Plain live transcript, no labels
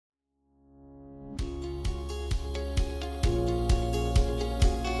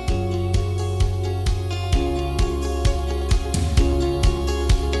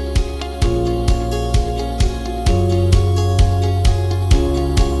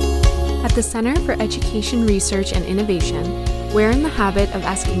At the Center for Education Research and Innovation, we're in the habit of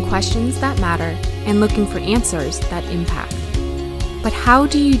asking questions that matter and looking for answers that impact. But how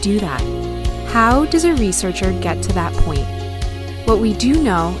do you do that? How does a researcher get to that point? What we do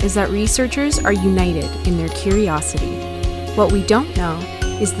know is that researchers are united in their curiosity. What we don't know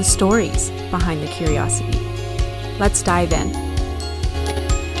is the stories behind the curiosity. Let's dive in.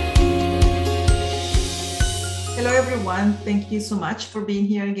 Hello, everyone. Thank you so much for being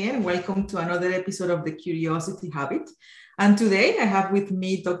here again. Welcome to another episode of The Curiosity Habit. And today I have with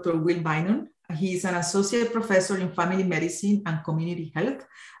me Dr. Will Bynum. He's an associate professor in family medicine and community health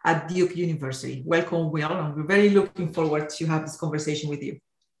at Duke University. Welcome, Will. And we're very looking forward to have this conversation with you.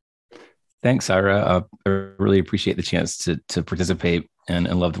 Thanks, Sayra. I really appreciate the chance to participate and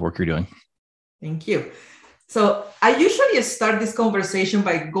love the work you're doing. Thank you. So I usually start this conversation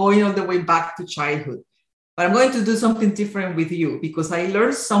by going all the way back to childhood. But I'm going to do something different with you because I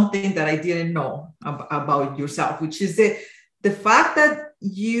learned something that I didn't know about yourself, which is the fact that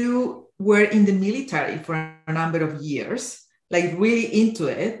you were in the military for a number of years, like really into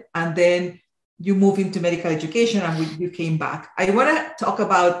it, and then you moved into medical education and you came back. I want to talk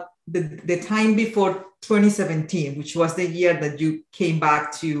about the time before 2017, which was the year that you came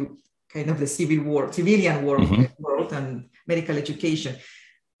back to kind of the civilian world and medical education.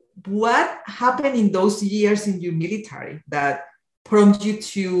 What happened in those years in your military that prompted you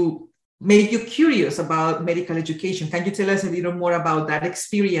to make you curious about medical education? Can you tell us a little more about that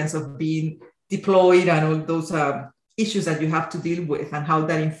experience of being deployed and all those issues that you have to deal with and how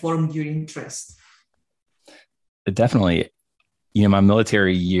that informed your interest? Definitely. My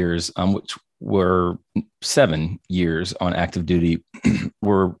military years, which were 7 years on active duty,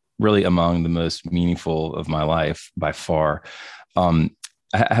 were really among the most meaningful of my life by far.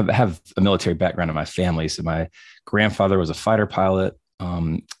 I have a military background in my family. So my grandfather was a fighter pilot,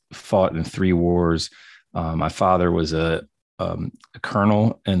 fought in 3 wars. My father was a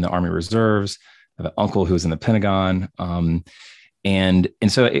colonel in the Army Reserves. I have an uncle who was in the Pentagon. And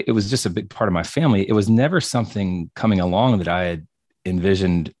so it was just a big part of my family. It was never something coming along that I had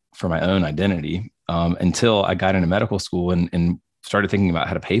envisioned for my own identity until I got into medical school and started thinking about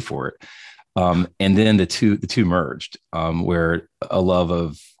how to pay for it. And then the two merged, where a love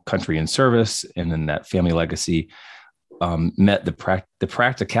of country and service, and then that family legacy met the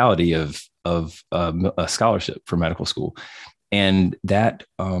practicality of a scholarship for medical school, and that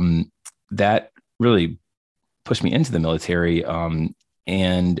really pushed me into the military.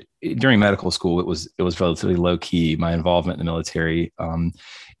 And during medical school, it was relatively low key, my involvement in the military, and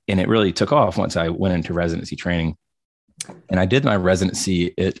it really took off once I went into residency training. And I did my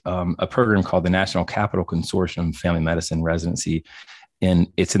residency at a program called the National Capital Consortium Family Medicine Residency. And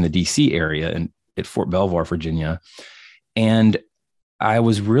it's in the DC area and at Fort Belvoir, Virginia. And I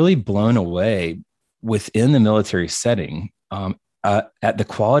was really blown away within the military setting at the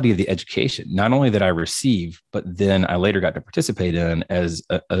quality of the education, not only that I received, but then I later got to participate in as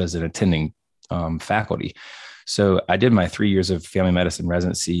an attending faculty. So I did my 3 years of family medicine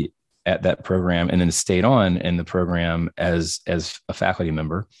residency at that program, and then stayed on in the program as a faculty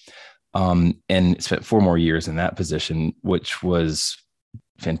member, and spent 4 more years in that position, which was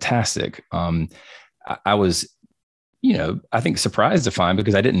fantastic. I was, I think surprised to find,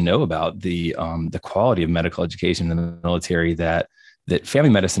 because I didn't know about the quality of medical education in the military, that family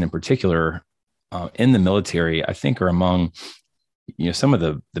medicine in particular, in the military, I think are among, some of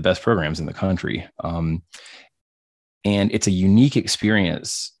the best programs in the country. And it's a unique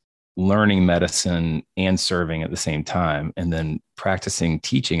experience, learning medicine and serving at the same time, and then practicing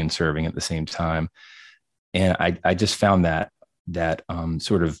teaching and serving at the same time. And I just found that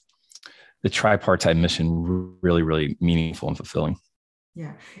sort of the tripartite mission really, really meaningful and fulfilling.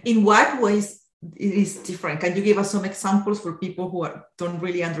 Yeah. In what ways it is different? Can you give us some examples for people who don't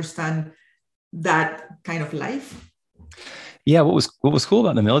really understand that kind of life? Yeah. What was cool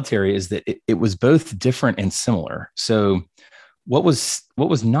about the military is that it was both different and similar. So what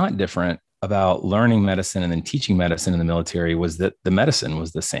was not different about learning medicine and then teaching medicine in the military was that the medicine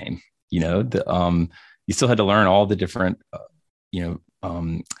was the same. You still had to learn all the different,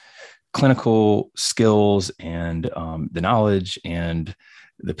 clinical skills and the knowledge and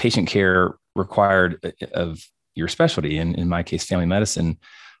the patient care required of your specialty, in my case, family medicine.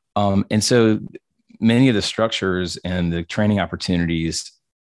 And so many of the structures and the training opportunities,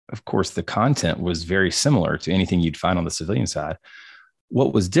 of course, the content was very similar to anything you'd find on the civilian side.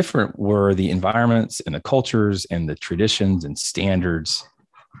 What was different were the environments and the cultures and the traditions and standards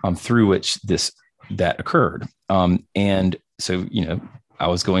through which that occurred. And so, I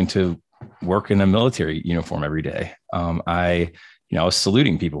was going to work in a military uniform every day. I I was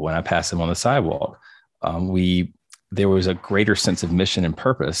saluting people when I passed them on the sidewalk. There was a greater sense of mission and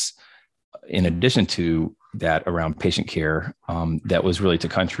purpose in addition to that around patient care, that was really to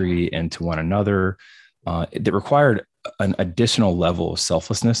country and to one another, that required an additional level of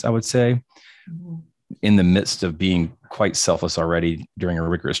selflessness, I would say, in the midst of being quite selfless already during a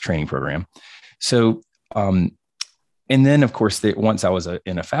rigorous training program. So, and then of course, once I was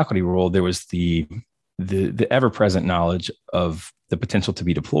in a faculty role, there was the ever-present knowledge of the potential to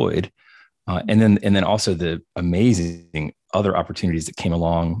be deployed. And then also the amazing other opportunities that came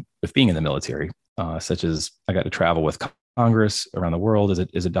along with being in the military, such as I got to travel with Congress around the world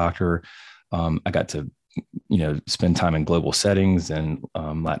as a doctor. I got to, spend time in global settings in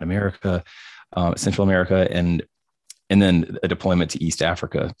Latin America, Central America, and then a deployment to East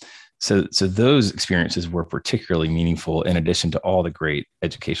Africa. So those experiences were particularly meaningful in addition to all the great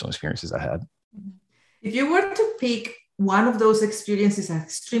educational experiences I had. If you were to pick one of those experiences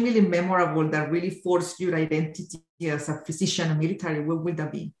extremely memorable that really forced your identity as a physician and military, what would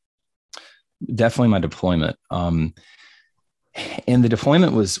that be? Definitely my deployment. And the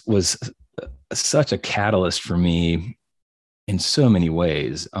deployment was such a catalyst for me in so many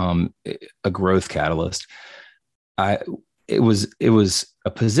ways, a growth catalyst. It was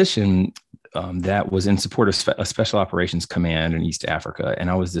a position that was in support of a Special Operations Command in East Africa, and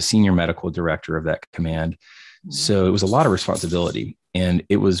I was the senior medical director of that command. So it was a lot of responsibility, and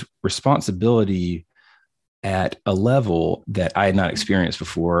it was responsibility at a level that I had not experienced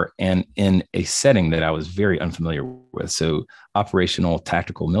before, and in a setting that I was very unfamiliar with. So operational,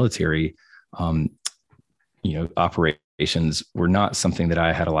 tactical, military, operations were not something that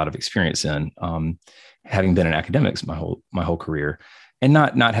I had a lot of experience in, having been in academics my whole career, and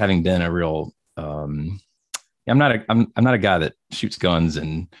not having been a real. I'm not a guy that shoots guns,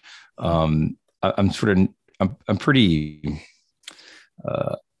 and I'm pretty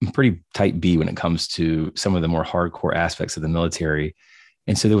tight B when it comes to some of the more hardcore aspects of the military.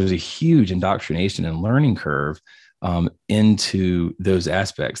 And so there was a huge indoctrination and learning curve into those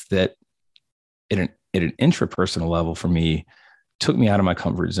aspects that at an intrapersonal level for me took me out of my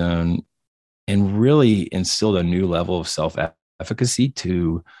comfort zone and really instilled a new level of self-efficacy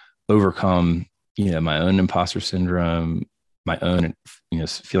to overcome, my own imposter syndrome, my own,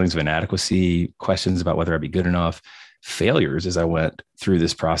 feelings of inadequacy, questions about whether I'd be good enough, failures as I went through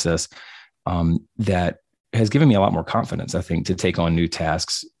this process, that has given me a lot more confidence, I think, to take on new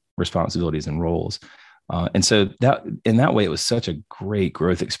tasks, responsibilities, and roles. And so that in that way, it was such a great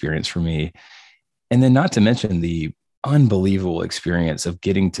growth experience for me. And then not to mention the unbelievable experience of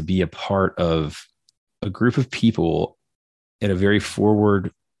getting to be a part of a group of people at a very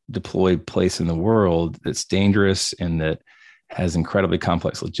forward deployed place in the world that's dangerous and that has incredibly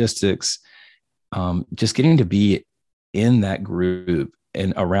complex logistics. Just getting to be in that group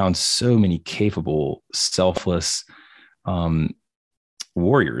and around so many capable, selfless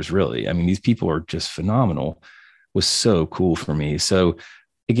warriors, really. I mean, these people are just phenomenal, was so cool for me. So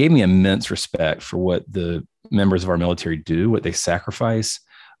it gave me immense respect for what the members of our military do, what they sacrifice,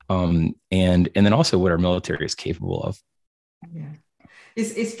 and then also what our military is capable of. Yeah.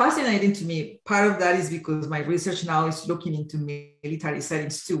 It's fascinating to me. Part of that is because my research now is looking into military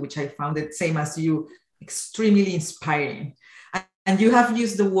settings too, which I found it same as you, extremely inspiring. And you have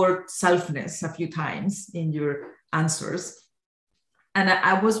used the word selfness a few times in your answers. And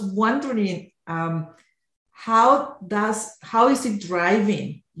I was wondering, how is it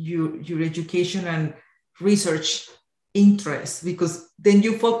driving your education and research interests? Because then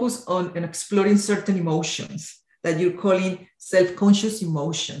you focus on exploring certain emotions that you're calling self-conscious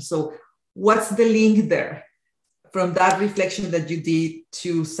emotions. So what's the link there from that reflection that you did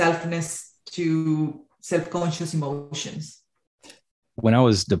to selfness to self-conscious emotions? When I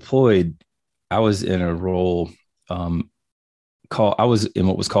was deployed, I was in a role I was in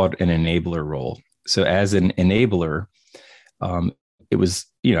what was called an enabler role. So as an enabler, it was,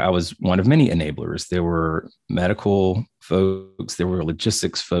 I was one of many enablers. There were medical folks, there were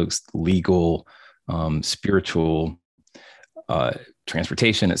logistics folks, legal, spiritual,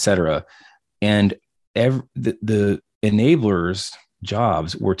 transportation, et cetera. And the enablers'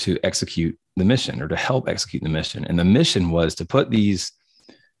 jobs were to execute the mission or to help execute the mission. And the mission was to put these,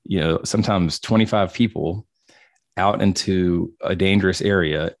 sometimes 25 people out into a dangerous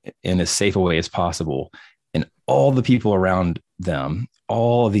area in as safe a way as possible. And all the people around them,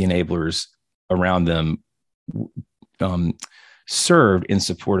 all of the enablers around them, served in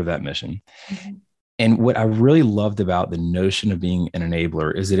support of that mission. Mm-hmm. And what I really loved about the notion of being an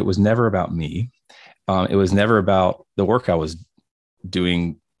enabler is that it was never about me. It was never about the work I was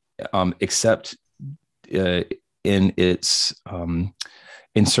doing, except in its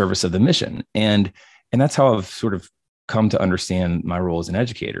in service of the mission. And that's how I've sort of come to understand my role as an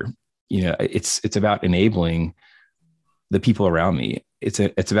educator. It's about enabling the people around me.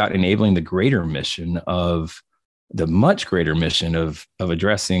 It's about enabling the greater mission of the much greater mission of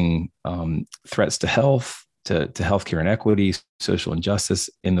addressing threats to health, to healthcare inequity, social injustice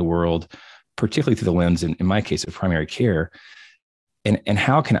in the world, particularly through the lens, in my case, of primary care. And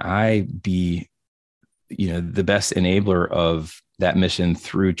how can I be, the best enabler of that mission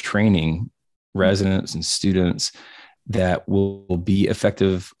through training residents and students that will be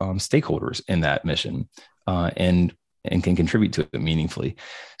effective stakeholders in that mission, and can contribute to it meaningfully.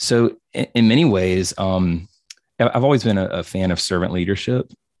 So in many ways, I've always been a fan of servant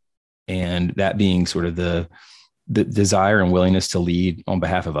leadership, and that being sort of the desire and willingness to lead on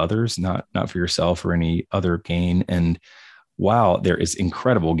behalf of others, not for yourself or any other gain. And while there is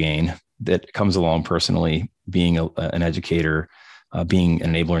incredible gain that comes along personally, being an educator, being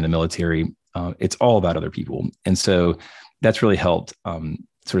an enabler in the military, it's all about other people. And so that's really helped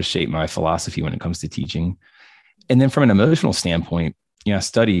sort of shape my philosophy when it comes to teaching. And then from an emotional standpoint, I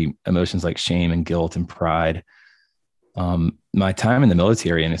study emotions like shame and guilt and pride. My time in the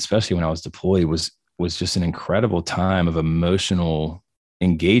military, and especially when I was deployed, was just an incredible time of emotional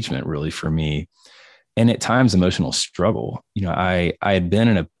engagement, really, for me. And at times emotional struggle. I had been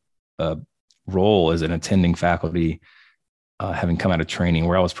in a role as an attending faculty, having come out of training,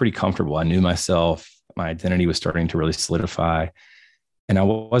 where I was pretty comfortable. I knew myself, my identity was starting to really solidify, and I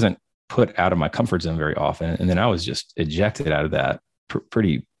wasn't put out of my comfort zone very often. And then I was just ejected out of that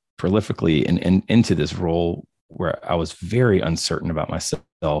pretty prolifically and into this role where I was very uncertain about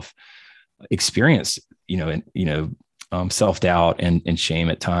myself, experienced, self-doubt and shame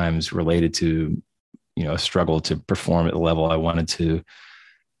at times related to, a struggle to perform at the level I wanted to,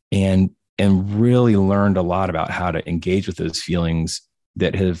 and really learned a lot about how to engage with those feelings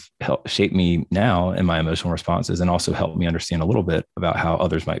that have helped shape me now in my emotional responses, and also helped me understand a little bit about how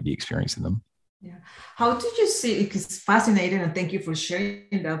others might be experiencing them. Yeah. How did you see, it's fascinating, and thank you for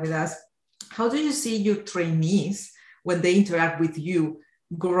sharing that with us. How do you see your trainees, when they interact with you,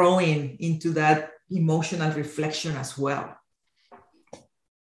 growing into that emotional reflection as well?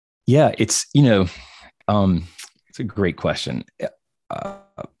 Yeah, it's a great question.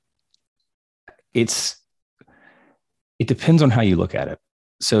 It depends on how you look at it.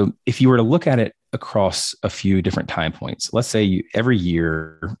 So if you were to look at it across a few different time points, let's say every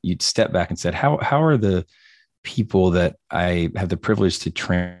year you'd step back and said, how are the people that I have the privilege to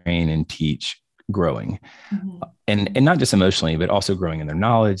train and teach growing? Mm-hmm. And not just emotionally, but also growing in their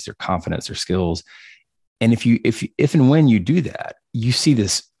knowledge, their confidence, their skills. And if and when you do that, you see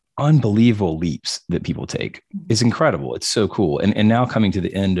this unbelievable leaps that people take. It's incredible. It's so cool. And now coming to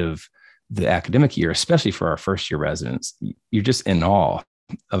the end of the academic year, especially for our first year residents, you're just in awe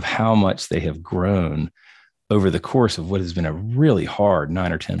of how much they have grown over the course of what has been a really hard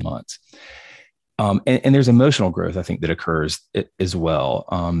 9 or 10 months. And there's emotional growth, I think, that occurs as well.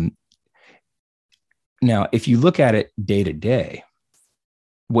 Now, if you look at it day to day,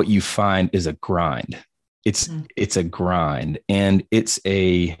 what you find is a grind. It's a grind, and it's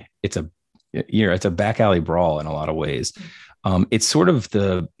a back alley brawl in a lot of ways. It's sort of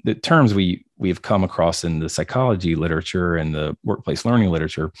the terms we've come across in the psychology literature and the workplace learning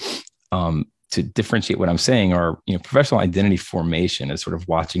literature to differentiate what I'm saying are, professional identity formation is sort of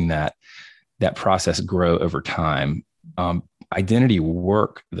watching that process grow over time. Identity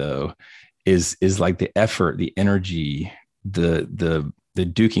work, though, is like the effort, the energy, the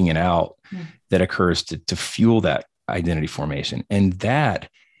duking it out that occurs to fuel that identity formation. And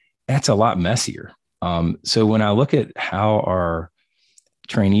that's a lot messier. So when I look at how our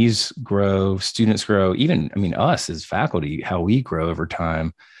trainees grow, students grow, even, us as faculty, how we grow over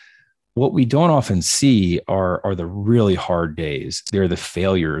time, what we don't often see are the really hard days. They're the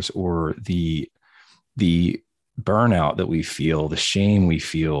failures or the burnout that we feel, the shame we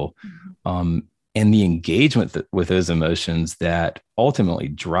feel, and the engagement with those emotions that ultimately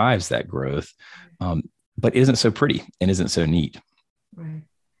drives that growth, but isn't so pretty and isn't so neat. Right.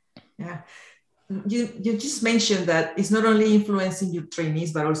 Yeah. You just mentioned that it's not only influencing your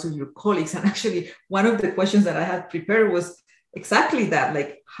trainees, but also your colleagues. And actually, one of the questions that I had prepared was exactly that.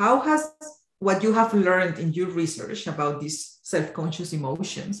 Like, how has what you have learned in your research about these self-conscious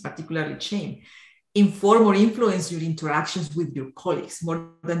emotions, particularly shame, inform or influence your interactions with your colleagues more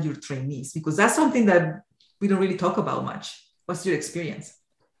than your trainees? Because that's something that we don't really talk about much. What's your experience?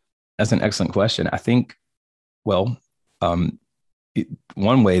 That's an excellent question. I think,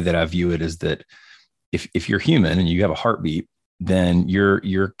 one way that I view it is that if you're human and you have a heartbeat, then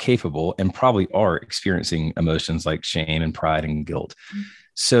you're capable and probably are experiencing emotions like shame and pride and guilt.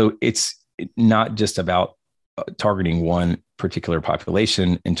 So it's not just about targeting one particular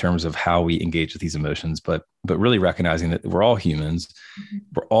population in terms of how we engage with these emotions, but really recognizing that we're all humans.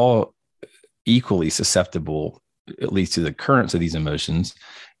 We're all equally susceptible, at least to the currents of these emotions,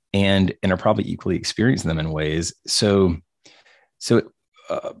 and are probably equally experiencing them in ways. So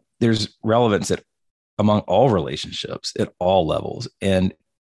there's relevance among all relationships at all levels, and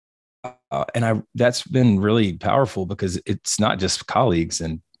that's been really powerful because it's not just colleagues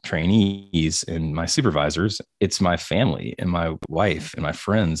and trainees and my supervisors, it's my family and my wife and my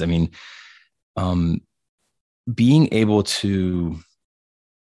friends. I mean, being able to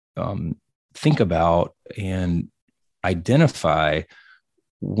think about and identify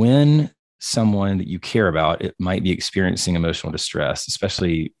when someone that you care about, it might be experiencing emotional distress,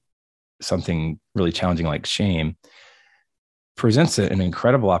 especially something really challenging like shame, presents an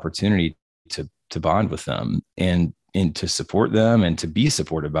incredible opportunity to bond with them and to support them and to be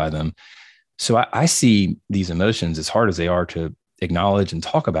supported by them. So I see these emotions, as hard as they are to acknowledge and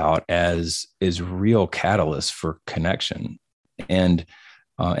talk about, as real catalysts for connection. And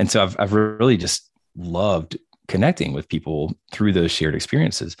so I've really just loved connecting with people through those shared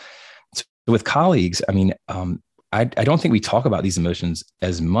experiences. So with colleagues, I mean, I don't think we talk about these emotions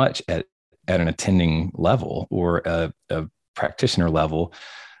as much at an attending level or a practitioner level,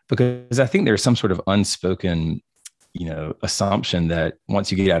 because I think there's some sort of unspoken, assumption that once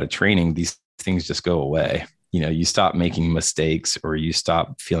you get out of training, these things just go away. You stop making mistakes or you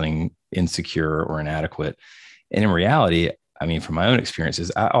stop feeling insecure or inadequate. And in reality, I mean, from my own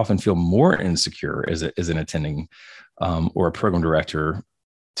experiences, I often feel more insecure as an attending or a program director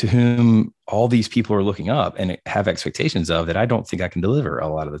to whom all these people are looking up and have expectations of that I don't think I can deliver a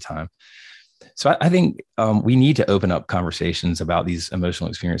lot of the time. So I think we need to open up conversations about these emotional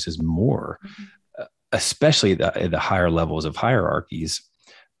experiences more, especially at the higher levels of hierarchies,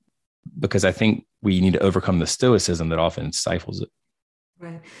 because I think we need to overcome the stoicism that often stifles it.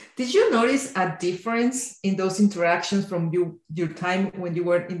 Right. Did you notice a difference in those interactions from your time when you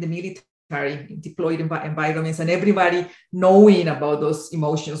were in the military, deployed environments, and everybody knowing about those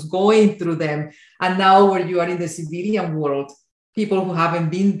emotions, going through them, and now where you are in the civilian world, people who haven't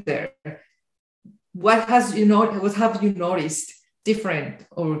been there? What have you noticed different,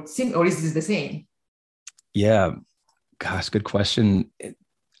 or is this the same? Yeah, gosh, good question.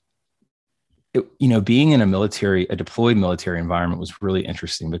 Being in a deployed military environment was really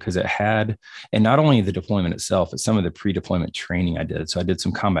interesting because it had, and not only the deployment itself, but some of the pre-deployment training I did. So I did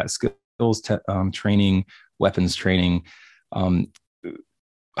some combat skills training, weapons training,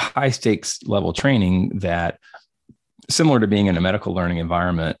 high stakes level training that, similar to being in a medical learning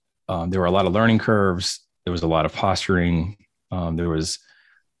environment, there were a lot of learning curves. There was a lot of posturing. There was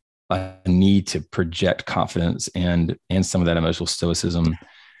a need to project confidence and some of that emotional stoicism.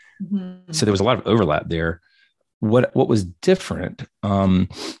 Mm-hmm. So there was a lot of overlap there. What was different? I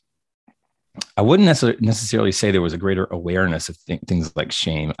wouldn't necessarily say there was a greater awareness of things like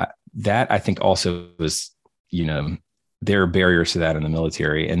shame. I think also was, there are barriers to that in the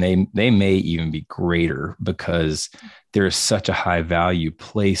military, and they may even be greater because there is such a high value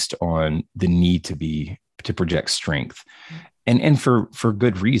placed on the need to project strength, and for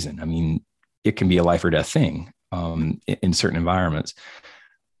good reason. I mean, it can be a life or death thing in certain environments.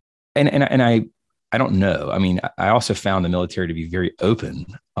 And I don't know. I mean, I also found the military to be very open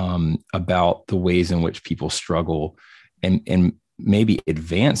about the ways in which people struggle and maybe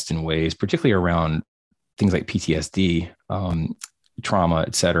advanced in ways, particularly around things like PTSD, trauma,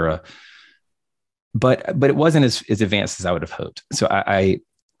 et cetera. But it wasn't as advanced as I would have hoped. So I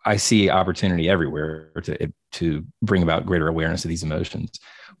see opportunity everywhere to bring about greater awareness of these emotions.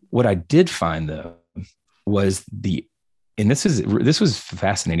 What I did find, though, was and this was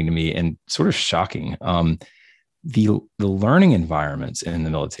fascinating to me and sort of shocking. The learning environments in the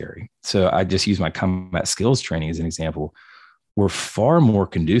military. So I just use my combat skills training as an example, were far more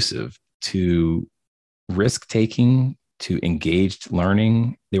conducive to risk taking, to engaged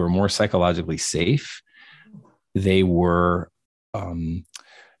learning. They were more psychologically safe. They were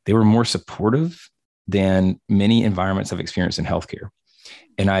more supportive than many environments I've experienced in healthcare.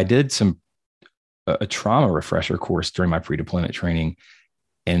 And I did a trauma refresher course during my pre-deployment training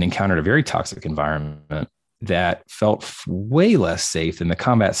and encountered a very toxic environment that felt way less safe than the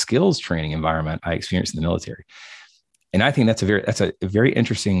combat skills training environment I experienced in the military. And I think that's a very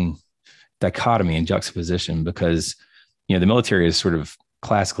interesting dichotomy and juxtaposition because, the military is sort of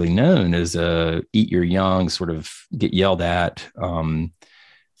classically known as a eat your young, sort of get yelled at,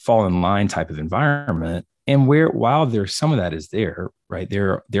 fall in line type of environment. and while there's some of that is there, right?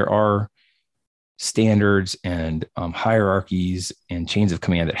 There are standards and hierarchies and chains of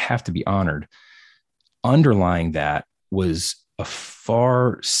command that have to be honored. Underlying that was a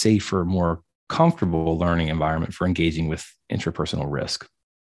far safer, more comfortable learning environment for engaging with interpersonal risk.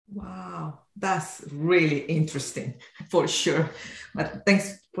 Wow, that's really interesting for sure. But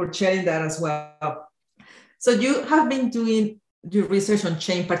thanks for sharing that as well. So you have been doing your research on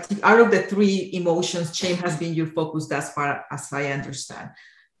shame. Out of the three emotions, shame has been your focus as far as I understand.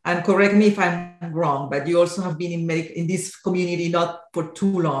 And correct me if I'm wrong, but you also have been in this community not for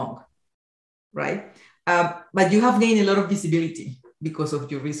too long, right? But you have gained a lot of visibility because of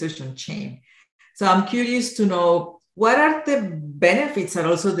your research on shame. So I'm curious to know, what are the benefits and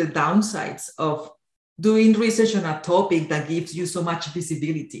also the downsides of doing research on a topic that gives you so much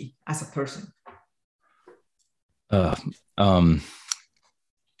visibility as a person?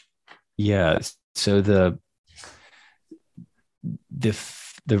 Yeah. So the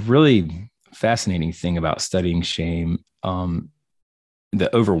really fascinating thing about studying shame, the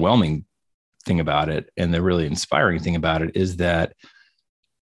overwhelming thing about it, and the really inspiring thing about it, is that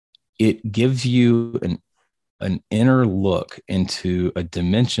it gives you an inner look into a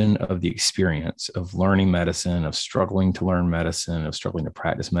dimension of the experience of learning medicine, of struggling to learn medicine, of struggling to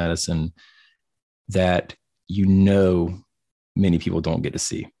practice medicine, that many people don't get to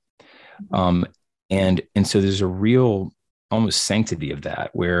see. And so there's a real almost sanctity of that,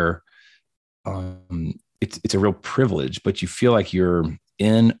 where it's a real privilege, but you feel like you're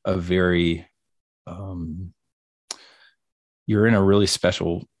in a really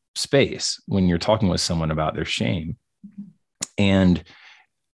special space when you're talking with someone about their shame, and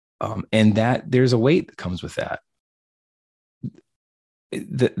that there's a weight that comes with that.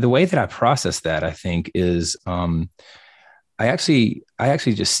 The way that I process that, I think, is I actually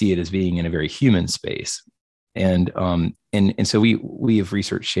just see it as being in a very human space, and so we have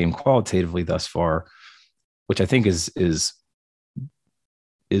researched shame qualitatively thus far, which I think is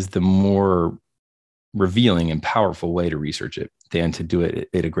the more revealing and powerful way to research it than to do it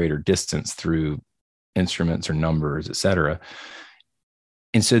at a greater distance through instruments or numbers, et cetera.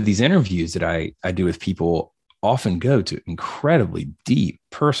 And so these interviews that I do with people often go to incredibly deep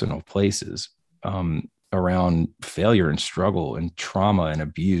personal places around failure and struggle and trauma and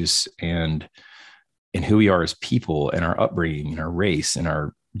abuse and who we are as people and our upbringing and our race and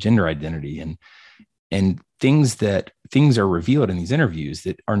our gender identity and things are revealed in these interviews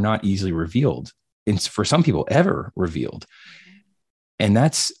that are not easily revealed, and for some people ever revealed. And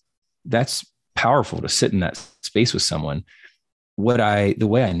that's powerful to sit in that space with someone. The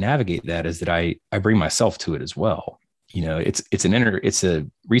way I navigate that is that I bring myself to it as well. You know, it's a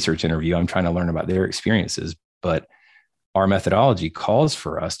research interview. I'm trying to learn about their experiences, but our methodology calls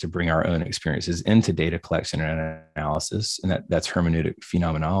for us to bring our own experiences into data collection and analysis, and that's hermeneutic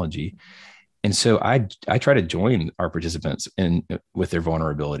phenomenology. And so I try to join our participants with their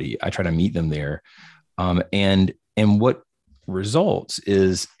vulnerability. I try to meet them there, and what results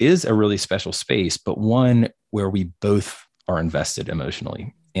is a really special space, but one where we both are invested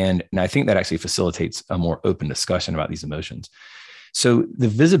emotionally. And I think that actually facilitates a more open discussion about these emotions. So the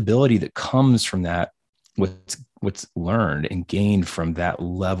visibility that comes from that, what's learned and gained from that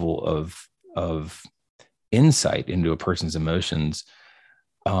level of insight into a person's emotions,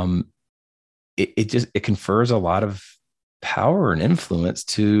 it confers a lot of power and influence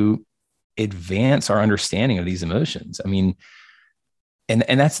to advance our understanding of these emotions. I mean,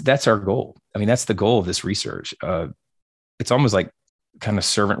 and that's our goal. I mean, that's the goal of this research. It's almost like kind of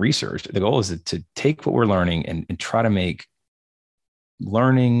servant research. The goal is to take what we're learning and try to make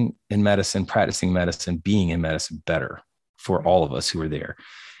learning in medicine, practicing medicine, being in medicine better for all of us who are there.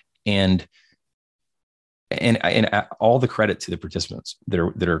 And all the credit to the participants that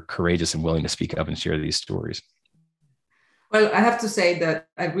are courageous and willing to speak up and share these stories. Well, I have to say that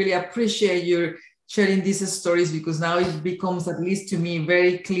I really appreciate your sharing these stories, because now it becomes, at least to me,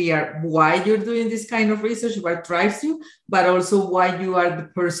 very clear why you're doing this kind of research, what drives you, but also why you are the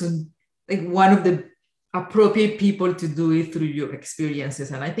person, like one of the appropriate people to do it through your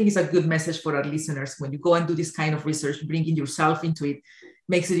experiences. And I think it's a good message for our listeners. When you go and do this kind of research, bringing yourself into it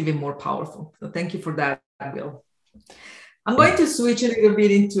makes it even more powerful. So thank you for that, Will. I'm going to switch a little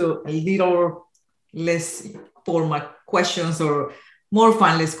bit into a little less formal questions, or more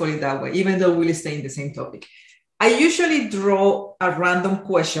fun, let's call it that way, even though we'll stay in the same topic. I usually draw a random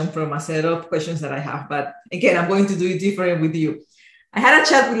question from a set of questions that I have, but again, I'm going to do it different with you. I had a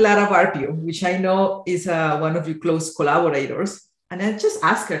chat with Lara Barpio, which I know is one of your close collaborators. And I just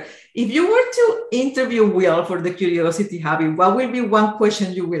asked her, if you were to interview Will for the Curiosity Habit, what will be one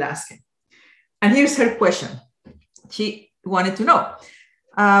question you will ask him? And here's her question. She wanted to know,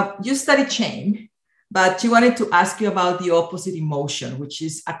 you studied shame, but she wanted to ask you about the opposite emotion, which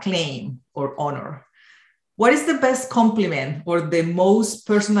is acclaim or honor. What is the best compliment or the most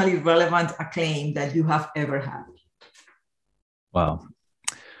personally relevant acclaim that you have ever had? Wow.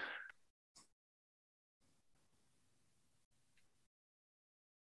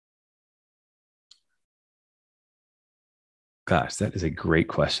 Gosh, that is a great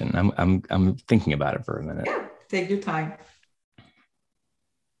question. I'm thinking about it for a minute. Yeah, take your time.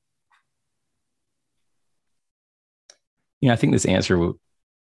 I think this answer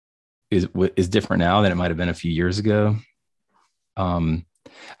is different now than it might have been a few years ago.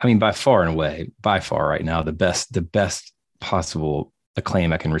 By far and away, right now, the best possible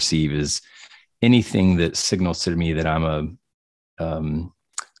acclaim I can receive is anything that signals to me that I'm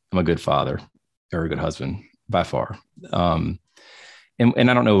a good father or a good husband, by far. And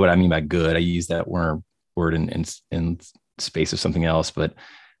I don't know what I mean by good. I use that word in space of something else, but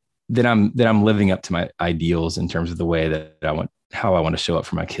that I'm living up to my ideals in terms of the way that how I want to show up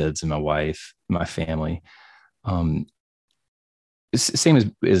for my kids and my wife, my family.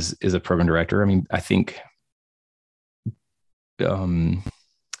 Same as a program director. I think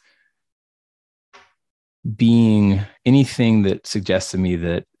being anything that suggests to me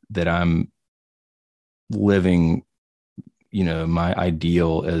that I'm living, my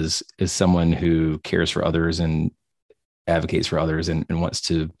ideal is someone who cares for others and advocates for others and wants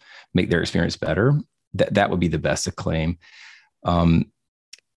to make their experience better. That would be the best acclaim.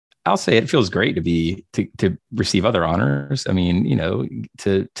 I'll say it feels great to receive other honors. To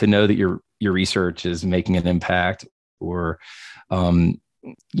know that your research is making an impact, or to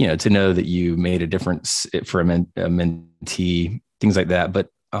know that you made a difference for a mentee, things like that. But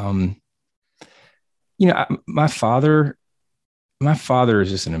my father is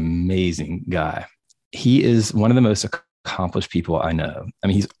just an amazing guy. He is one of the most accomplished people I know.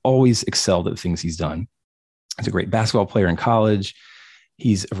 He's always excelled at the things he's done. He's a great basketball player in college.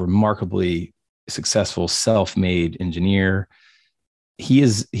 He's a remarkably successful self-made engineer. He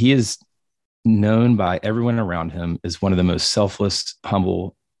is known by everyone around him as one of the most selfless,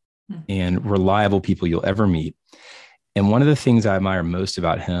 humble, and reliable people you'll ever meet. And one of the things I admire most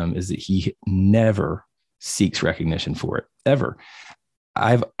about him is that he never seeks recognition for it, ever.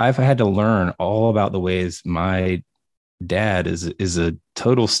 I've had to learn all about the ways my dad is a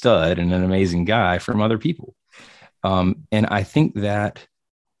total stud and an amazing guy from other people. And I think that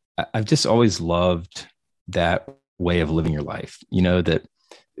I've just always loved that way of living your life, that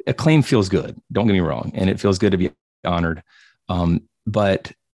acclaim feels good. Don't get me wrong. And it feels good to be honored.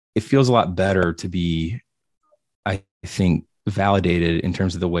 But it feels a lot better to be, I think, validated in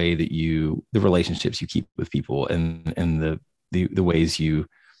terms of the way that the relationships you keep with people and the ways you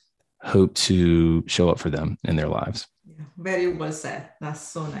hope to show up for them in their lives. Yeah, very well said. That's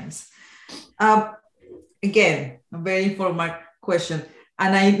so nice. Again, a very informal question.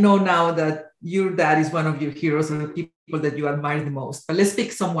 And I know now that your dad is one of your heroes or the people that you admire the most, but let's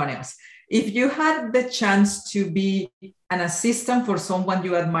pick someone else. If you had the chance to be an assistant for someone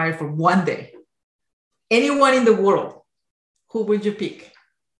you admire for one day, anyone in the world, who would you pick?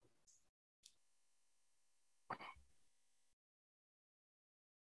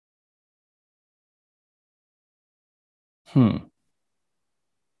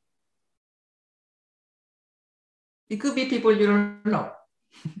 It could be people you don't know,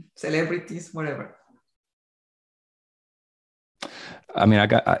 celebrities, whatever.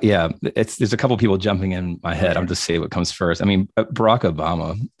 There's a couple of people jumping in my head. I'm just saying what comes first. Barack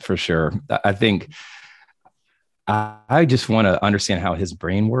Obama, for sure. I think I just want to understand how his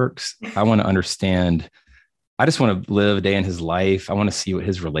brain works. I just want to live a day in his life. I want to see what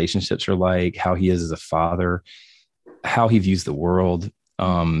his relationships are like, how he is as a father, how he views the world.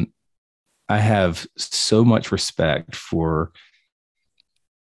 I have so much respect for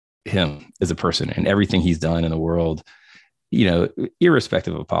him as a person and everything he's done in the world,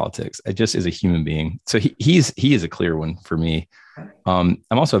 irrespective of politics, just as a human being. So he is a clear one for me. I'm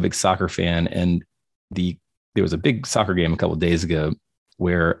also a big soccer fan, and there was a big soccer game a couple of days ago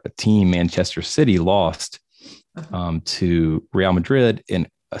where a team, Manchester City, lost to Real Madrid in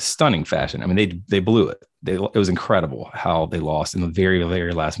a stunning fashion. They blew it. It was incredible how they lost in the very,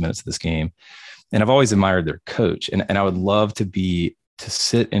 very last minutes of this game. And I've always admired their coach. And I would love to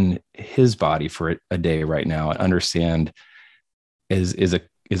sit in his body for a day right now and understand as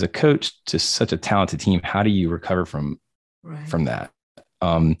a coach to such a talented team, how do you recover from that?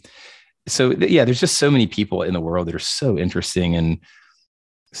 There's just so many people in the world that are so interesting and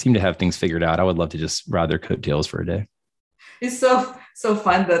seem to have things figured out. I would love to just ride their coattails for a day. It's so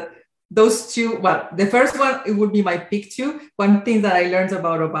fun that those two, well, the first one, it would be my pick two. One thing that I learned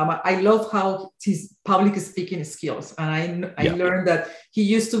about Obama, I love how his public speaking skills. And I learned that he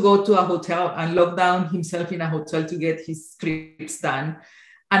used to go to a hotel and lock down himself in a hotel to get his scripts done.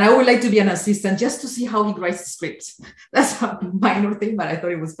 And I would like to be an assistant just to see how he writes scripts. That's a minor thing, but I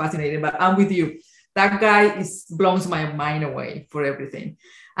thought it was fascinating. But I'm with you. That guy blows my mind away for everything.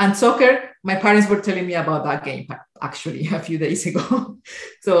 And soccer, my parents were telling me about that game actually a few days ago.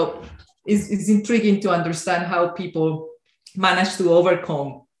 So it's intriguing to understand how people manage to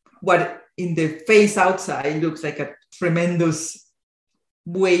overcome what in the face outside looks like a tremendous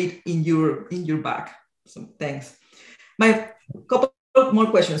weight in your back. So thanks. My couple more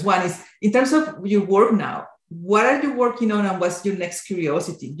questions. One is, in terms of your work now, what are you working on and what's your next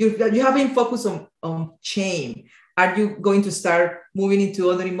curiosity? You have been focused on shame. Are you going to start moving into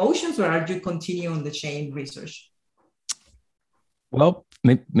other emotions, or are you continuing on the shame research? Well,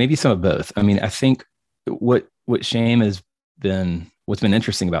 maybe some of both. I mean, I think what shame has been, what's been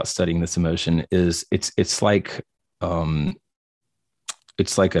interesting about studying this emotion is it's like an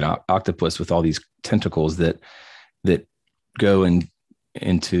octopus with all these tentacles that go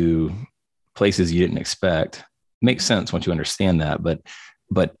into places you didn't expect. Makes sense once you understand that, but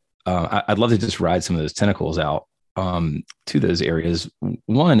I'd love to just ride some of those tentacles out to those areas.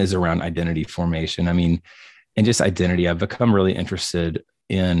 One is around identity formation. I mean, and just identity. I've become really interested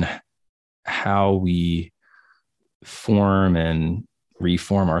in how we form and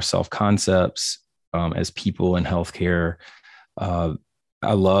reform our self-concepts as people in healthcare. I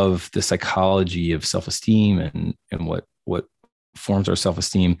love the psychology of self-esteem and what forms our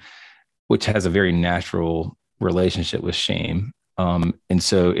self-esteem, which has a very natural relationship with shame. And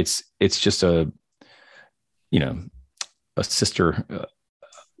so it's just a sister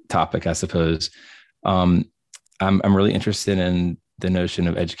topic, I suppose. I'm really interested in the notion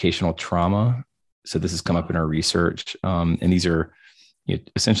of educational trauma. So this has come up in our research. And these are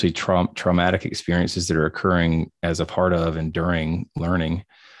essentially traumatic experiences that are occurring as a part of and during learning.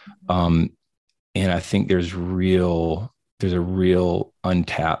 And I think there's a real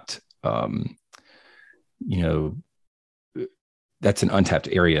untapped, that's an untapped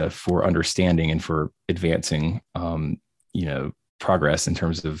area for understanding and for advancing, progress in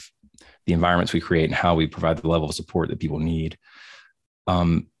terms of the environments we create and how we provide the level of support that people need.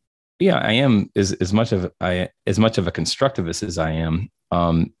 I am as much of a constructivist as I am.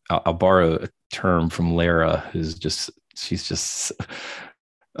 I'll borrow a term from Lara, she's just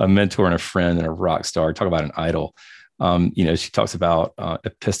a mentor and a friend and a rock star. Talk about an idol. She talks about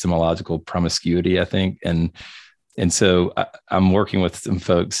epistemological promiscuity, I think. And so I'm working with some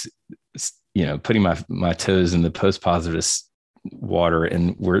folks, putting my toes in the post-positivist water,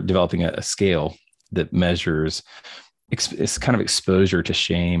 and we're developing a scale that measures it's kind of exposure to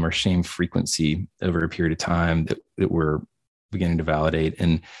shame or shame frequency over a period of time that we're beginning to validate.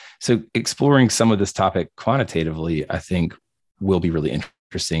 And so exploring some of this topic quantitatively, I think, will be really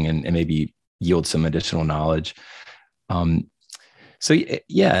interesting and maybe yield some additional knowledge. And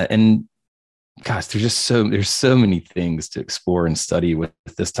gosh, there's so many things to explore and study with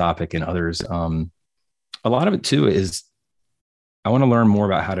this topic and others. A lot of it too is I want to learn more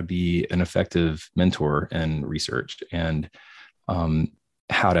about how to be an effective mentor and research, and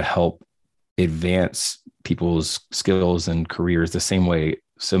how to help advance people's skills and careers the same way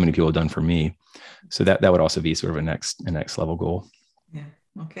so many people have done for me. So that would also be sort of a next level goal. Yeah.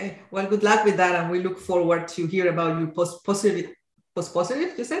 Okay. Well, good luck with that, and we look forward to hear about your post-positive.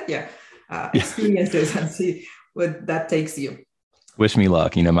 You said, experiences and see what that takes you. Wish me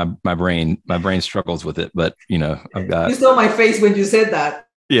luck. My brain struggles with it, but I've got. You saw my face when you said that.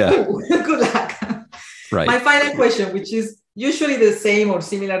 Yeah. Ooh, good luck. Right. My final question, which is usually the same or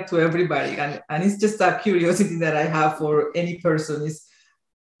similar to everybody, and it's just a curiosity that I have for any person, is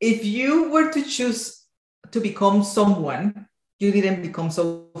if you were to choose to become someone you didn't become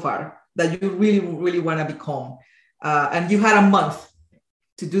so far that you really, really want to become, and you had a month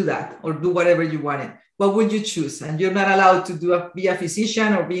to do that or do whatever you wanted, what would you choose? And you're not allowed to be a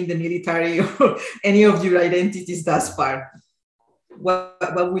physician or be in the military or any of your identities thus far.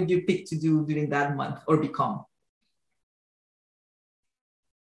 What would you pick to do during that month or become?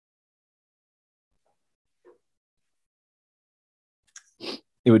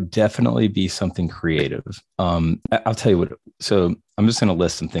 It would definitely be something creative. I'll tell you what. So I'm just going to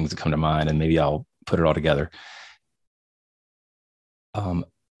list some things that come to mind, and maybe I'll put it all together.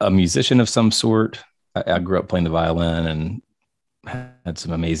 A musician of some sort. I grew up playing the violin and had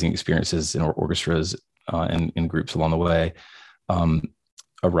some amazing experiences in orchestras and in groups along the way.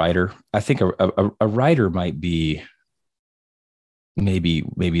 A writer. I think a writer might be maybe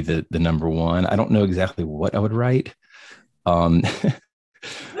the number one. I don't know exactly what I would write. Um,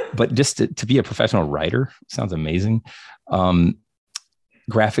 but just to be a professional writer sounds amazing.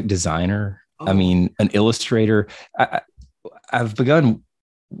 Graphic designer. I mean, an illustrator. I've begun.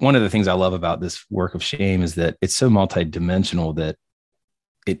 One of the things I love about this work of shame is that it's so multidimensional that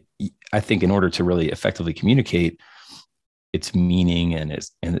I think in order to really effectively communicate its meaning and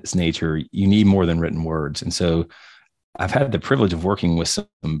its nature, you need more than written words. And so I've had the privilege of working with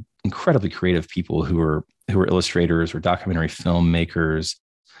some incredibly creative people who are illustrators or documentary filmmakers,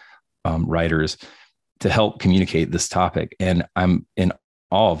 writers, to help communicate this topic. And I'm in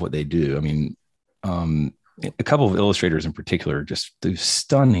awe of what they do. I mean, a couple of illustrators in particular just do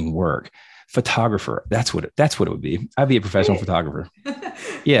stunning work. Photographer, that's what it would be. I'd be a professional photographer.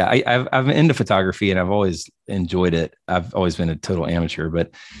 Yeah, I'm into photography and I've always enjoyed it. I've always been a total amateur,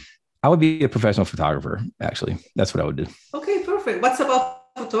 but I would be a professional photographer. Actually, that's what I would do. Okay, perfect. What's about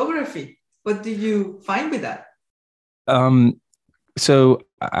photography? What do you find with that? So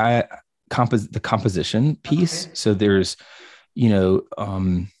the composition piece. Okay. So there's,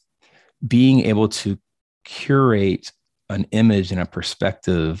 being able to curate an image and a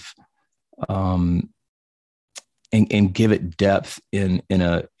perspective, and give it depth in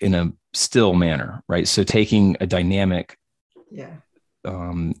a still manner, right? So taking a dynamic,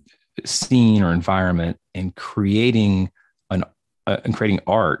 scene or environment and creating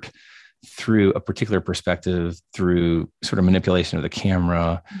art through a particular perspective, through sort of manipulation of the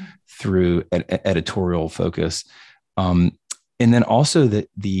camera, through an editorial focus, and then also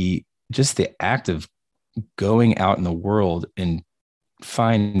the act of going out in the world and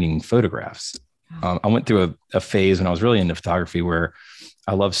finding photographs. I went through a phase when I was really into photography where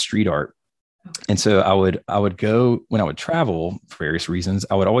I love street art. Okay. And so I would go, when I would travel for various reasons,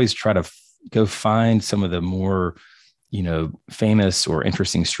 I would always try to go find some of the more, famous or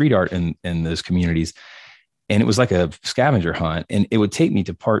interesting street art in those communities. And it was like a scavenger hunt, and it would take me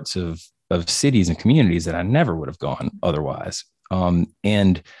to parts of cities and communities that I never would have gone otherwise.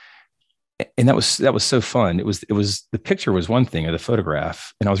 And that was so fun. It was the picture was one thing, or the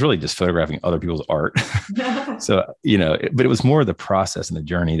photograph, and I was really just photographing other people's art. So, but it was more the process and the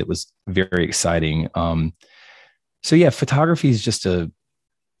journey that was very exciting. So yeah, photography is just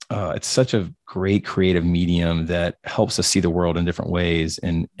it's such a great creative medium that helps us see the world in different ways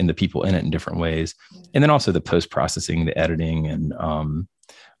and the people in it in different ways. And then also the post-processing, the editing, and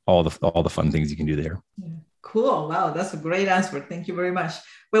all the fun things you can do there. Yeah. Cool. Wow. That's a great answer. Thank you very much.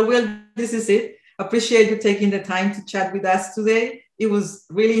 Well, Will, this is it. Appreciate you taking the time to chat with us today. It was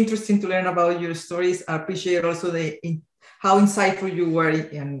really interesting to learn about your stories. I appreciate also how insightful you were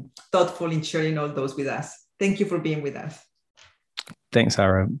and thoughtful in sharing all those with us. Thank you for being with us. Thanks,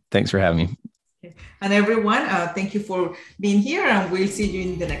 Sayra. Thanks for having me. Okay. And everyone, thank you for being here, and we'll see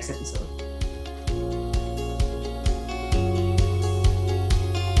you in the next episode.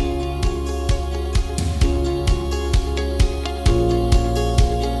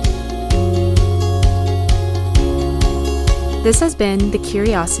 This has been The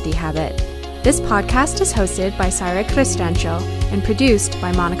Curiosity Habit. This podcast is hosted by Sayra Cristancho and produced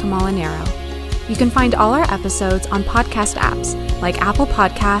by Monica Molinero. You can find all our episodes on podcast apps like Apple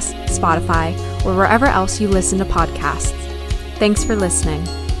Podcasts, Spotify, or wherever else you listen to podcasts. Thanks for listening.